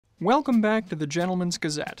Welcome back to the Gentleman's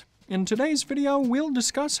Gazette. In today's video, we'll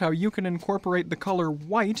discuss how you can incorporate the color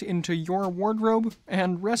white into your wardrobe,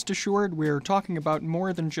 and rest assured we're talking about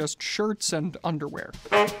more than just shirts and underwear.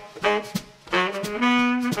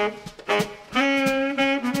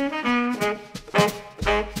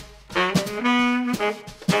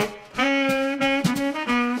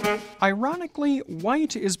 Ironically,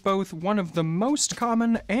 white is both one of the most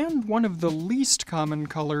common and one of the least common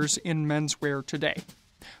colors in menswear today.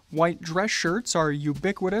 White dress shirts are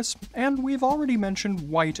ubiquitous, and we've already mentioned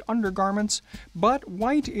white undergarments, but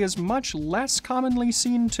white is much less commonly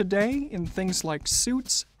seen today in things like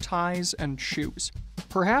suits, ties, and shoes.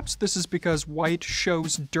 Perhaps this is because white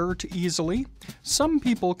shows dirt easily, some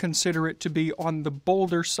people consider it to be on the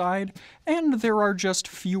bolder side, and there are just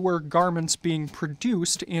fewer garments being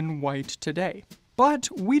produced in white today. But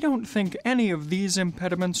we don't think any of these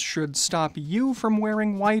impediments should stop you from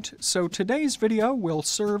wearing white, so today's video will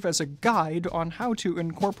serve as a guide on how to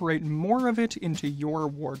incorporate more of it into your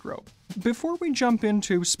wardrobe. Before we jump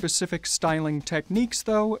into specific styling techniques,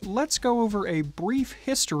 though, let's go over a brief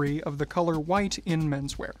history of the color white in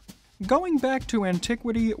menswear. Going back to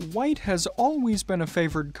antiquity, white has always been a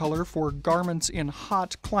favored color for garments in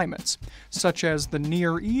hot climates, such as the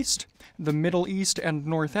Near East, the Middle East and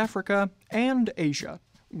North Africa, and Asia.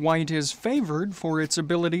 White is favored for its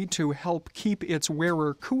ability to help keep its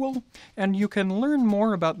wearer cool, and you can learn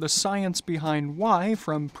more about the science behind why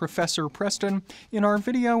from Professor Preston in our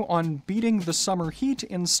video on beating the summer heat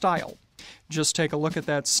in style. Just take a look at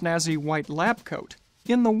that snazzy white lab coat.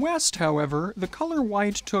 In the West, however, the color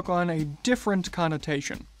white took on a different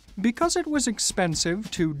connotation. Because it was expensive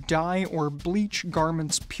to dye or bleach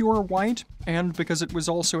garments pure white, and because it was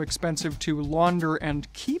also expensive to launder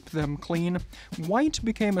and keep them clean, white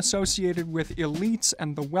became associated with elites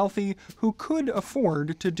and the wealthy who could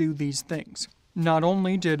afford to do these things. Not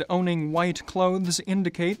only did owning white clothes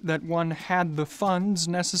indicate that one had the funds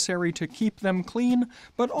necessary to keep them clean,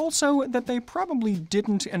 but also that they probably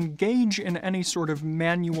didn't engage in any sort of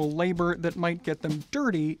manual labor that might get them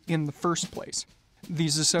dirty in the first place.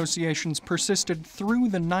 These associations persisted through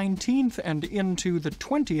the 19th and into the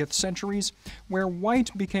 20th centuries, where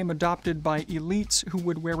white became adopted by elites who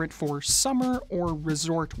would wear it for summer or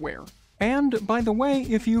resort wear. And, by the way,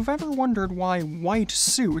 if you've ever wondered why white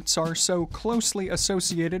suits are so closely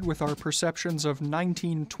associated with our perceptions of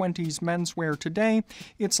 1920s menswear today,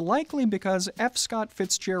 it's likely because F. Scott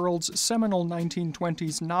Fitzgerald's seminal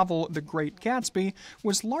 1920s novel The Great Gatsby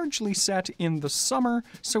was largely set in the summer,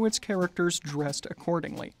 so its characters dressed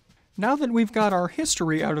accordingly. Now that we've got our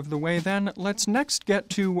history out of the way then, let's next get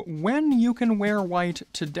to when you can wear white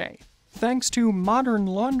today. Thanks to modern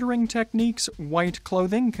laundering techniques, white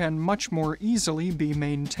clothing can much more easily be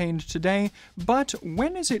maintained today, but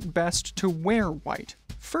when is it best to wear white?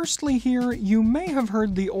 Firstly here, you may have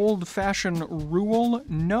heard the old-fashioned rule,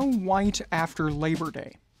 no white after Labor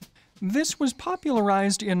Day. This was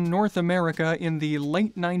popularized in North America in the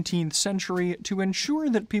late 19th century to ensure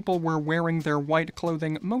that people were wearing their white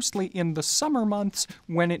clothing mostly in the summer months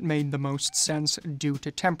when it made the most sense due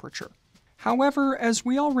to temperature. However, as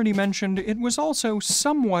we already mentioned, it was also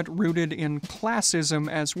somewhat rooted in classism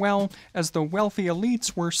as well, as the wealthy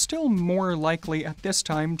elites were still more likely at this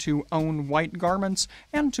time to own white garments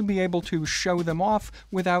and to be able to show them off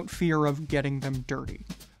without fear of getting them dirty.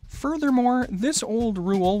 Furthermore, this old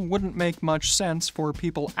rule wouldn't make much sense for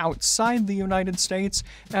people outside the United States,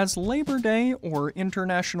 as Labor Day, or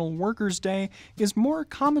International Workers' Day, is more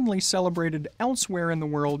commonly celebrated elsewhere in the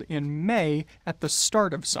world in May at the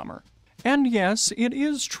start of summer. And yes, it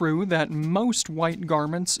is true that most white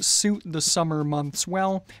garments suit the summer months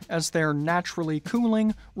well, as they're naturally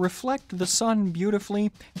cooling, reflect the sun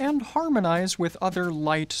beautifully, and harmonize with other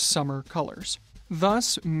light summer colors.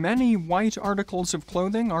 Thus, many white articles of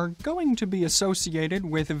clothing are going to be associated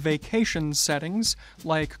with vacation settings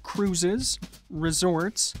like cruises,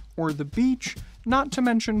 resorts, or the beach, not to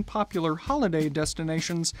mention popular holiday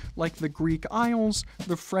destinations like the Greek Isles,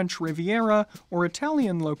 the French Riviera, or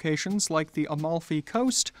Italian locations like the Amalfi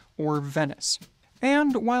Coast or Venice.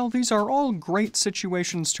 And while these are all great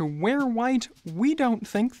situations to wear white, we don't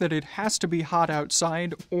think that it has to be hot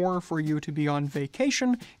outside or for you to be on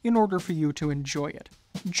vacation in order for you to enjoy it.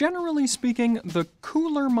 Generally speaking, the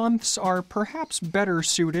cooler months are perhaps better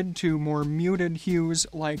suited to more muted hues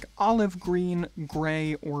like olive green,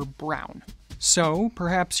 gray, or brown. So,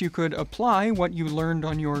 perhaps you could apply what you learned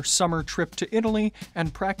on your summer trip to Italy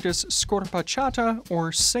and practice scorpacciata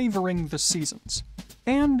or savoring the seasons.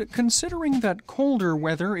 And considering that colder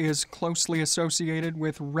weather is closely associated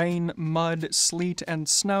with rain, mud, sleet, and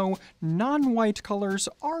snow, non-white colors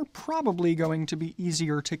are probably going to be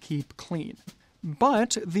easier to keep clean.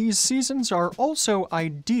 But these seasons are also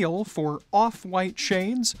ideal for off-white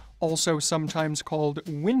shades, also sometimes called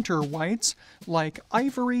winter whites, like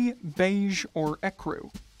ivory, beige, or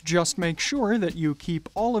ecru. Just make sure that you keep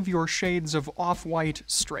all of your shades of off-white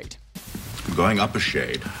straight. I'm going up a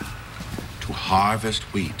shade to harvest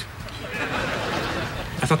wheat.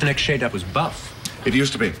 I thought the next shade up was buff. It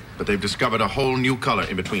used to be, but they've discovered a whole new color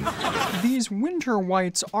in between. These winter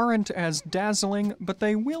whites aren't as dazzling, but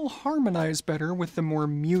they will harmonize better with the more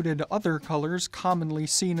muted other colors commonly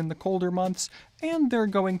seen in the colder months, and they're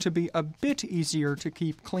going to be a bit easier to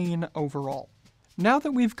keep clean overall. Now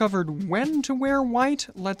that we've covered when to wear white,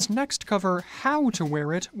 let's next cover how to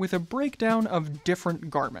wear it with a breakdown of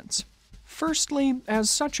different garments. Firstly, as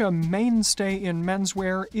such a mainstay in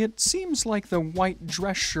menswear, it seems like the white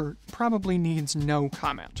dress shirt probably needs no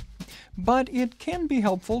comment. But it can be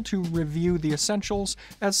helpful to review the essentials,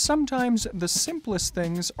 as sometimes the simplest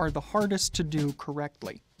things are the hardest to do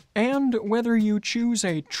correctly. And whether you choose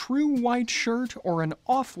a true white shirt or an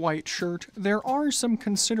off-white shirt, there are some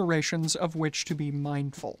considerations of which to be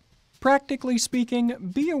mindful. Practically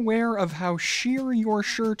speaking, be aware of how sheer your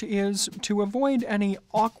shirt is to avoid any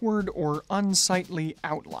awkward or unsightly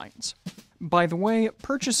outlines. By the way,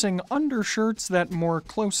 purchasing undershirts that more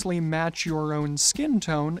closely match your own skin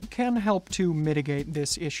tone can help to mitigate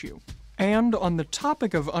this issue. And on the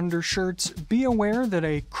topic of undershirts, be aware that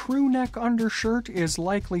a crew neck undershirt is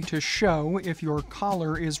likely to show if your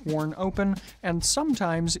collar is worn open, and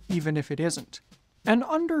sometimes even if it isn't. An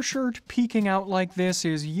undershirt peeking out like this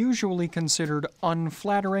is usually considered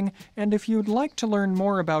unflattering, and if you'd like to learn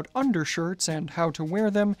more about undershirts and how to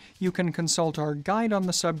wear them, you can consult our guide on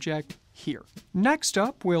the subject here. Next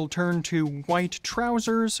up, we'll turn to white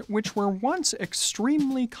trousers, which were once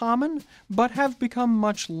extremely common, but have become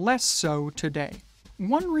much less so today.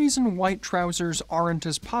 One reason white trousers aren't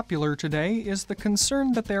as popular today is the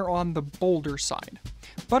concern that they're on the bolder side.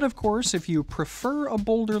 But of course, if you prefer a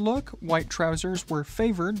bolder look, white trousers were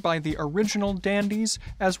favored by the original dandies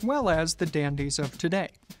as well as the dandies of today.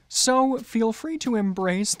 So feel free to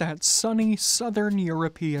embrace that sunny Southern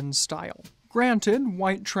European style. Granted,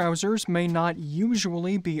 white trousers may not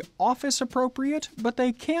usually be office appropriate, but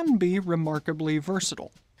they can be remarkably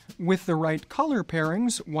versatile. With the right color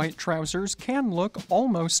pairings, white trousers can look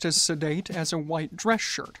almost as sedate as a white dress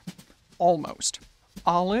shirt. Almost.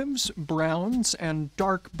 Olives, browns, and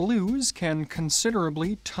dark blues can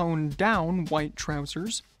considerably tone down white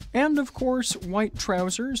trousers. And of course, white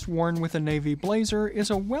trousers worn with a navy blazer is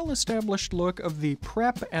a well-established look of the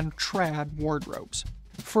prep and trad wardrobes.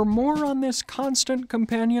 For more on this constant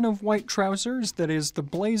companion of white trousers that is the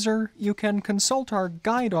blazer, you can consult our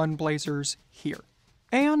guide on blazers here.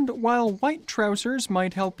 And while white trousers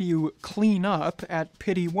might help you clean up at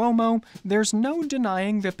Pitti Uomo, there's no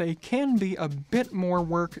denying that they can be a bit more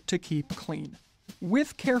work to keep clean.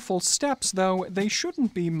 With careful steps, though, they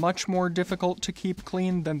shouldn't be much more difficult to keep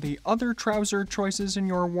clean than the other trouser choices in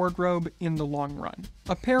your wardrobe in the long run.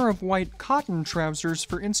 A pair of white cotton trousers,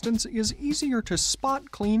 for instance, is easier to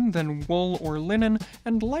spot clean than wool or linen,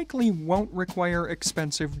 and likely won't require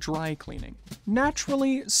expensive dry cleaning.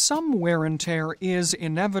 Naturally, some wear and tear is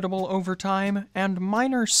inevitable over time, and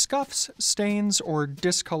minor scuffs, stains, or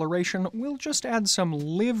discoloration will just add some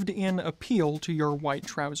lived-in appeal to your white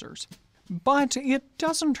trousers. But it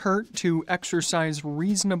doesn't hurt to exercise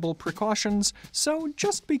reasonable precautions, so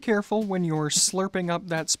just be careful when you're slurping up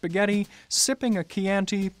that spaghetti, sipping a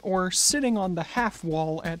Chianti, or sitting on the half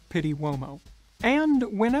wall at Pitti Uomo. And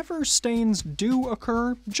whenever stains do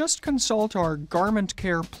occur, just consult our garment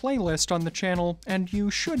care playlist on the channel and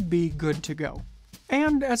you should be good to go.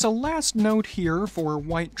 And as a last note here for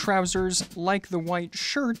white trousers, like the white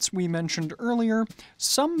shirts we mentioned earlier,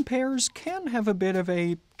 some pairs can have a bit of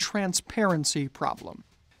a transparency problem.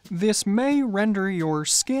 This may render your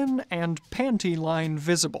skin and panty line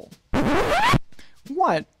visible.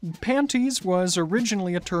 What? Panties was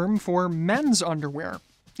originally a term for men's underwear.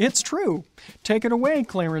 It's true. Take it away,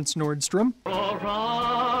 Clarence Nordstrom. All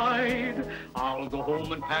right, I'll go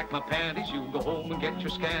home and pack my panties. You go home and get your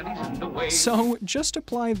scanties in the way. So just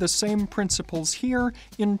apply the same principles here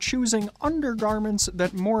in choosing undergarments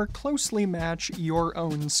that more closely match your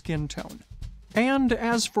own skin tone. And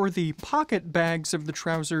as for the pocket bags of the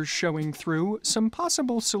trousers showing through, some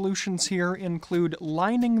possible solutions here include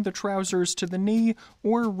lining the trousers to the knee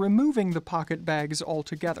or removing the pocket bags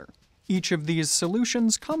altogether. Each of these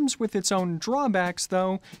solutions comes with its own drawbacks,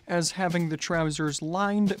 though, as having the trousers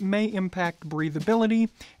lined may impact breathability,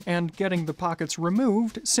 and getting the pockets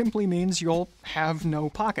removed simply means you'll have no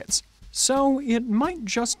pockets. So it might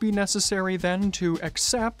just be necessary then to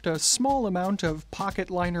accept a small amount of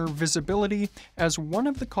pocket liner visibility as one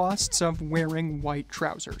of the costs of wearing white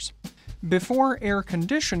trousers. Before air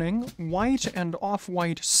conditioning, white and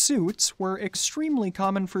off-white suits were extremely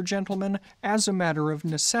common for gentlemen as a matter of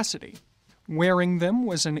necessity. Wearing them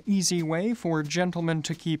was an easy way for gentlemen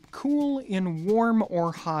to keep cool in warm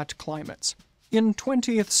or hot climates. In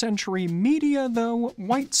 20th century media, though,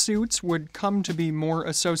 white suits would come to be more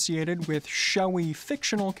associated with showy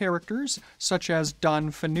fictional characters, such as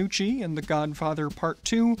Don Fanucci in The Godfather Part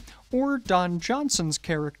 2, or Don Johnson's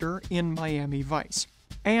character in Miami Vice.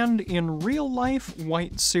 And in real life,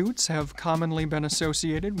 white suits have commonly been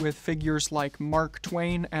associated with figures like Mark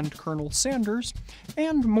Twain and Colonel Sanders,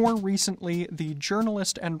 and more recently, the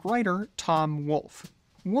journalist and writer Tom Wolfe.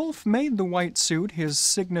 Wolfe made the white suit his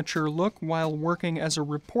signature look while working as a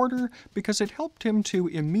reporter because it helped him to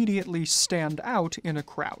immediately stand out in a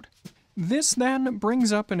crowd. This then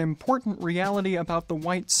brings up an important reality about the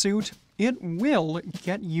white suit: it will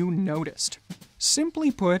get you noticed. Simply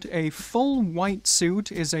put, a full white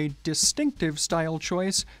suit is a distinctive style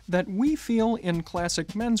choice that we feel in classic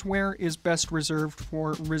menswear is best reserved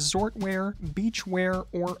for resort wear, beach wear,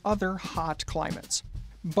 or other hot climates.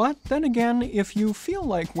 But then again, if you feel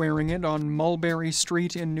like wearing it on Mulberry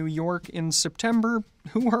Street in New York in September,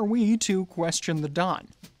 who are we to question the dawn?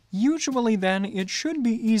 Usually then, it should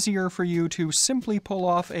be easier for you to simply pull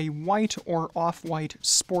off a white or off-white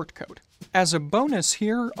sport coat. As a bonus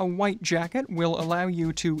here, a white jacket will allow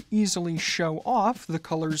you to easily show off the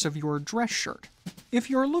colors of your dress shirt. If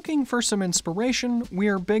you're looking for some inspiration,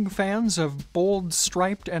 we're big fans of bold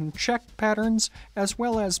striped and checked patterns, as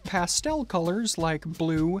well as pastel colors like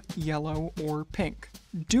blue, yellow, or pink.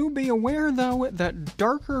 Do be aware, though, that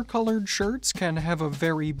darker colored shirts can have a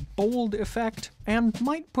very bold effect, and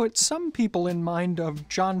might put some people in mind of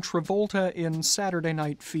John Travolta in Saturday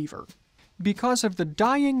Night Fever. Because of the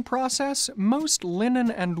dyeing process, most linen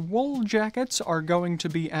and wool jackets are going to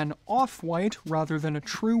be an off-white rather than a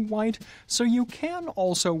true white, so you can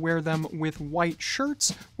also wear them with white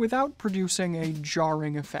shirts without producing a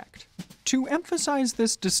jarring effect. To emphasize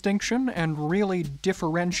this distinction and really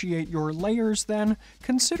differentiate your layers then,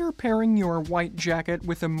 consider pairing your white jacket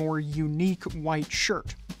with a more unique white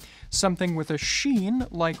shirt. Something with a sheen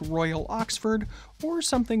like Royal Oxford, or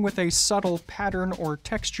something with a subtle pattern or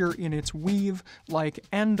texture in its weave like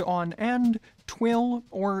end-on-end, twill,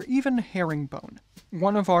 or even herringbone.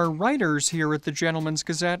 One of our writers here at the Gentleman's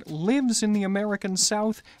Gazette lives in the American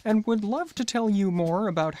South and would love to tell you more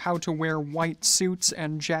about how to wear white suits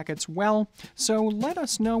and jackets well, so let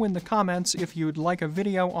us know in the comments if you'd like a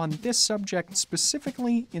video on this subject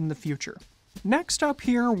specifically in the future. Next up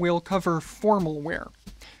here, we'll cover formal wear.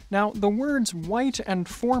 Now, the words white and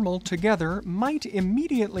formal together might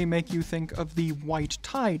immediately make you think of the white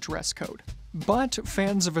tie dress code. But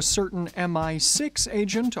fans of a certain MI6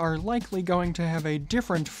 agent are likely going to have a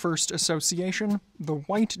different first association: the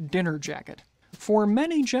white dinner jacket. For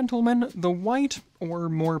many gentlemen, the white, or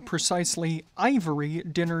more precisely ivory,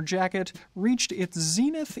 dinner jacket reached its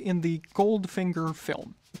zenith in the Goldfinger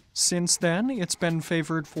film. Since then, it's been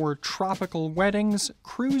favored for tropical weddings,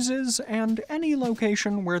 cruises, and any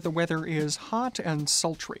location where the weather is hot and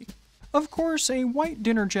sultry. Of course, a white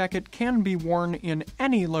dinner jacket can be worn in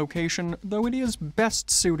any location, though it is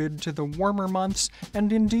best suited to the warmer months,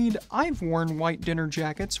 and indeed, I've worn white dinner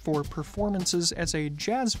jackets for performances as a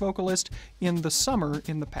jazz vocalist in the summer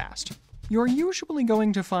in the past. You're usually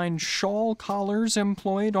going to find shawl collars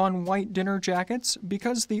employed on white dinner jackets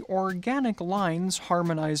because the organic lines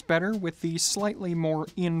harmonize better with the slightly more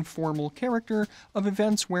informal character of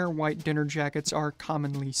events where white dinner jackets are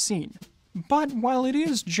commonly seen. But while it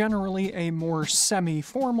is generally a more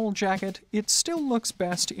semi-formal jacket, it still looks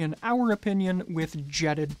best, in our opinion, with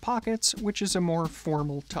jetted pockets, which is a more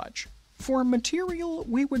formal touch. For material,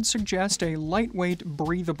 we would suggest a lightweight,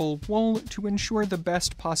 breathable wool to ensure the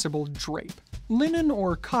best possible drape. Linen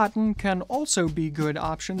or cotton can also be good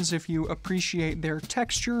options if you appreciate their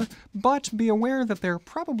texture, but be aware that they're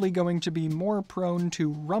probably going to be more prone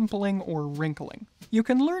to rumpling or wrinkling. You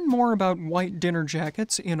can learn more about white dinner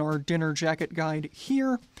jackets in our dinner jacket guide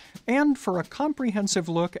here, and for a comprehensive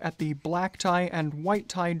look at the black tie and white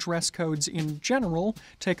tie dress codes in general,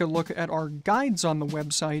 take a look at our guides on the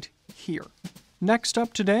website here. Next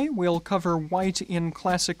up today, we'll cover white in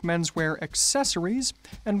classic menswear accessories,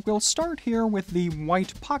 and we'll start here with the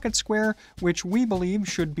white pocket square, which we believe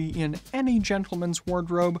should be in any gentleman's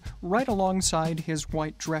wardrobe right alongside his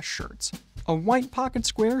white dress shirts. A white pocket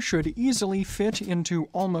square should easily fit into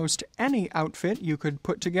almost any outfit you could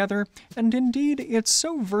put together, and indeed it's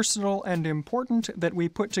so versatile and important that we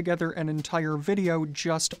put together an entire video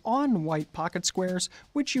just on white pocket squares,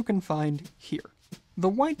 which you can find here. The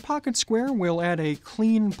white pocket square will add a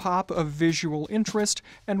clean pop of visual interest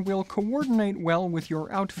and will coordinate well with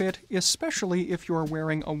your outfit, especially if you're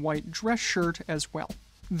wearing a white dress shirt as well.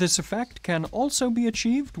 This effect can also be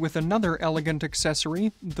achieved with another elegant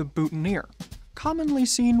accessory, the boutonniere. Commonly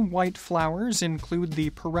seen white flowers include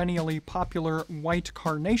the perennially popular white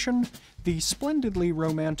carnation, the splendidly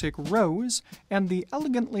romantic rose, and the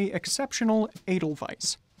elegantly exceptional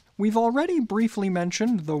edelweiss. We've already briefly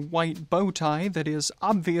mentioned the white bow tie that is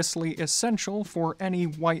obviously essential for any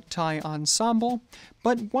white tie ensemble,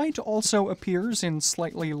 but white also appears in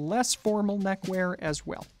slightly less formal neckwear as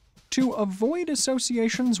well. To avoid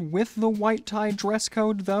associations with the white tie dress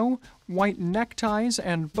code, though, white neckties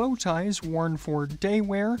and bow ties worn for day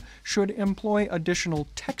wear should employ additional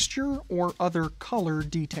texture or other color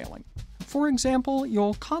detailing. For example,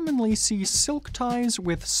 you'll commonly see silk ties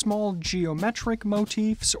with small geometric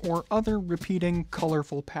motifs or other repeating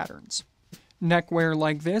colorful patterns. Neckwear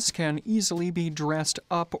like this can easily be dressed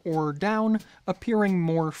up or down, appearing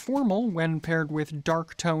more formal when paired with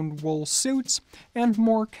dark-toned wool suits, and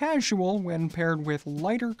more casual when paired with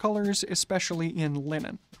lighter colors, especially in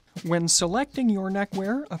linen. When selecting your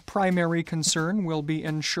neckwear, a primary concern will be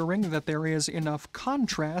ensuring that there is enough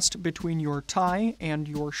contrast between your tie and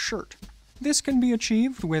your shirt. This can be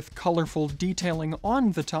achieved with colorful detailing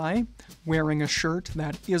on the tie, wearing a shirt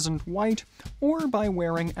that isn't white, or by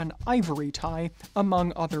wearing an ivory tie,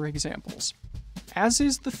 among other examples. As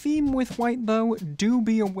is the theme with white, though, do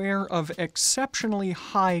be aware of exceptionally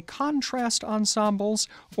high contrast ensembles,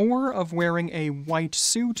 or of wearing a white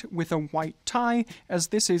suit with a white tie, as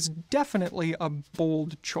this is definitely a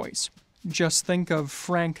bold choice. Just think of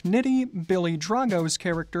Frank Nitti, Billy Drago's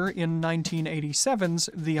character in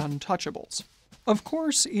 1987's The Untouchables. Of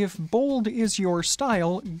course, if bold is your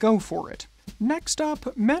style, go for it. Next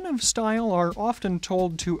up, men of style are often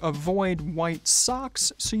told to avoid white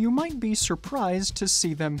socks, so you might be surprised to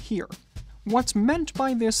see them here. What's meant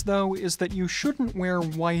by this, though, is that you shouldn't wear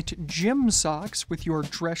white gym socks with your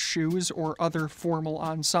dress shoes or other formal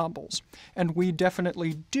ensembles, and we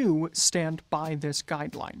definitely do stand by this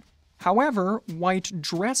guideline. However, white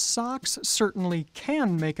dress socks certainly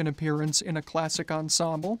can make an appearance in a classic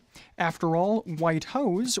ensemble. After all, white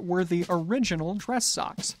hose were the original dress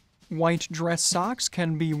socks. White dress socks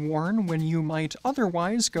can be worn when you might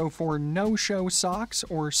otherwise go for no-show socks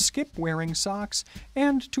or skip-wearing socks,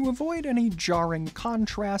 and to avoid any jarring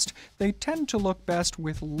contrast, they tend to look best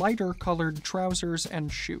with lighter-colored trousers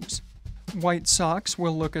and shoes. White socks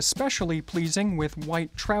will look especially pleasing with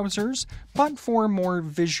white trousers, but for more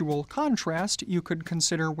visual contrast, you could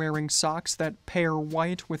consider wearing socks that pair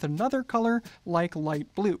white with another color, like light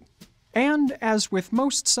blue. And as with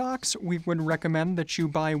most socks, we would recommend that you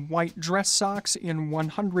buy white dress socks in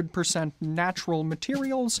 100% natural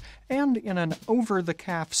materials and in an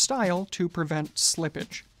over-the-calf style to prevent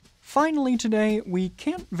slippage. Finally today, we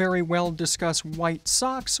can't very well discuss white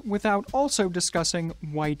socks without also discussing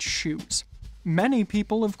white shoes. Many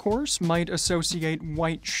people, of course, might associate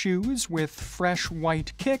white shoes with fresh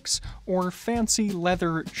white kicks or fancy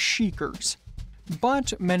leather chickers.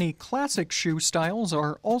 But many classic shoe styles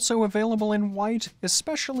are also available in white,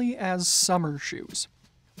 especially as summer shoes.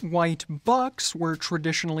 White bucks were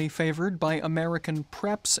traditionally favored by American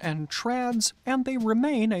preps and trads, and they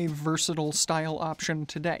remain a versatile style option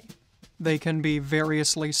today. They can be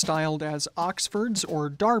variously styled as Oxfords or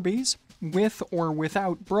Darbys, with or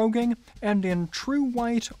without broguing, and in true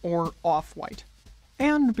white or off-white.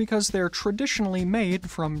 And because they're traditionally made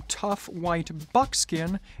from tough white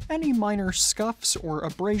buckskin, any minor scuffs or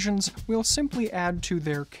abrasions will simply add to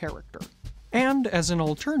their character. And as an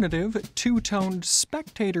alternative, two-toned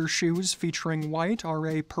spectator shoes featuring white are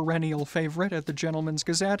a perennial favorite at the Gentleman's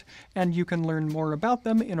Gazette, and you can learn more about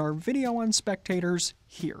them in our video on spectators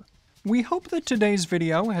here. We hope that today's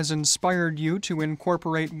video has inspired you to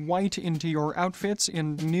incorporate white into your outfits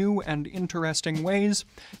in new and interesting ways,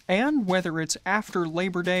 and whether it's after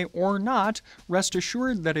Labor Day or not, rest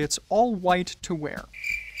assured that it's all white to wear.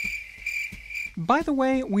 By the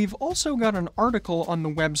way, we've also got an article on the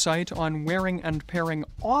website on wearing and pairing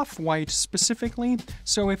off-white specifically,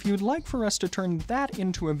 so if you'd like for us to turn that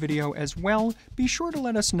into a video as well, be sure to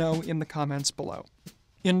let us know in the comments below.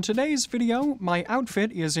 In today's video, my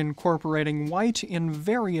outfit is incorporating white in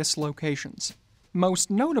various locations.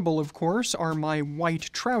 Most notable, of course, are my white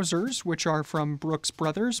trousers, which are from Brooks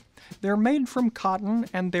Brothers. They're made from cotton,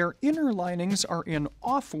 and their inner linings are in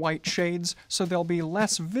off-white shades, so they'll be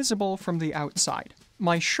less visible from the outside.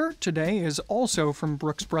 My shirt today is also from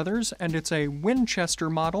Brooks Brothers, and it's a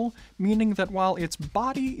Winchester model, meaning that while its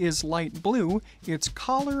body is light blue, its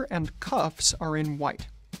collar and cuffs are in white.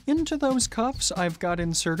 Into those cuffs, I've got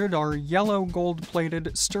inserted our yellow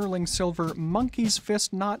gold-plated sterling silver monkey's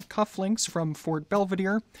fist knot cufflinks from Fort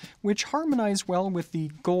Belvedere, which harmonize well with the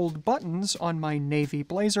gold buttons on my navy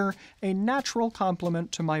blazer, a natural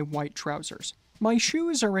complement to my white trousers. My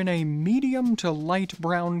shoes are in a medium to light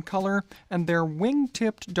brown color, and they're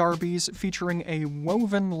wing-tipped derbies featuring a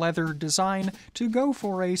woven leather design to go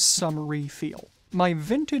for a summery feel. My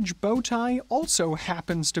vintage bow tie also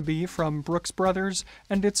happens to be from Brooks Brothers,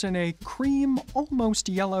 and it's in a cream, almost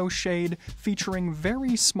yellow shade featuring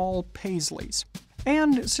very small paisleys.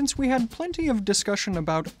 And since we had plenty of discussion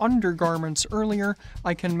about undergarments earlier,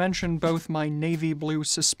 I can mention both my navy blue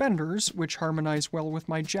suspenders, which harmonize well with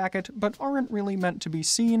my jacket but aren't really meant to be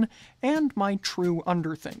seen, and my true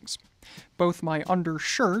underthings. Both my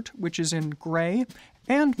undershirt, which is in gray,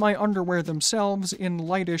 and my underwear themselves in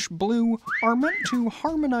lightish blue are meant to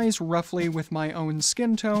harmonize roughly with my own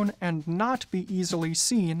skin tone and not be easily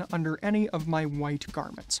seen under any of my white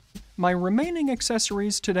garments. My remaining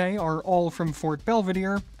accessories today are all from Fort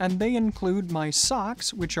Belvedere, and they include my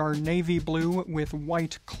socks, which are navy blue with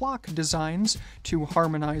white clock designs to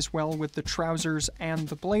harmonize well with the trousers and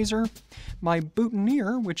the blazer, my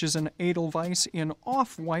boutonniere, which is an edelweiss in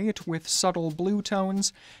off-white with subtle blue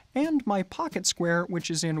tones, and my pocket square, which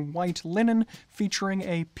is in white linen featuring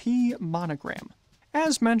a P monogram.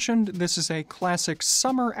 As mentioned, this is a classic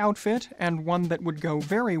summer outfit, and one that would go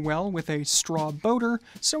very well with a straw boater,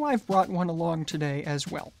 so I've brought one along today as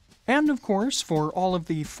well. And of course, for all of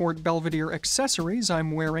the Fort Belvedere accessories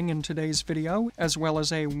I'm wearing in today's video, as well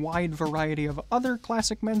as a wide variety of other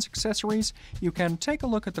classic men's accessories, you can take a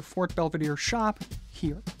look at the Fort Belvedere shop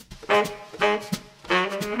here.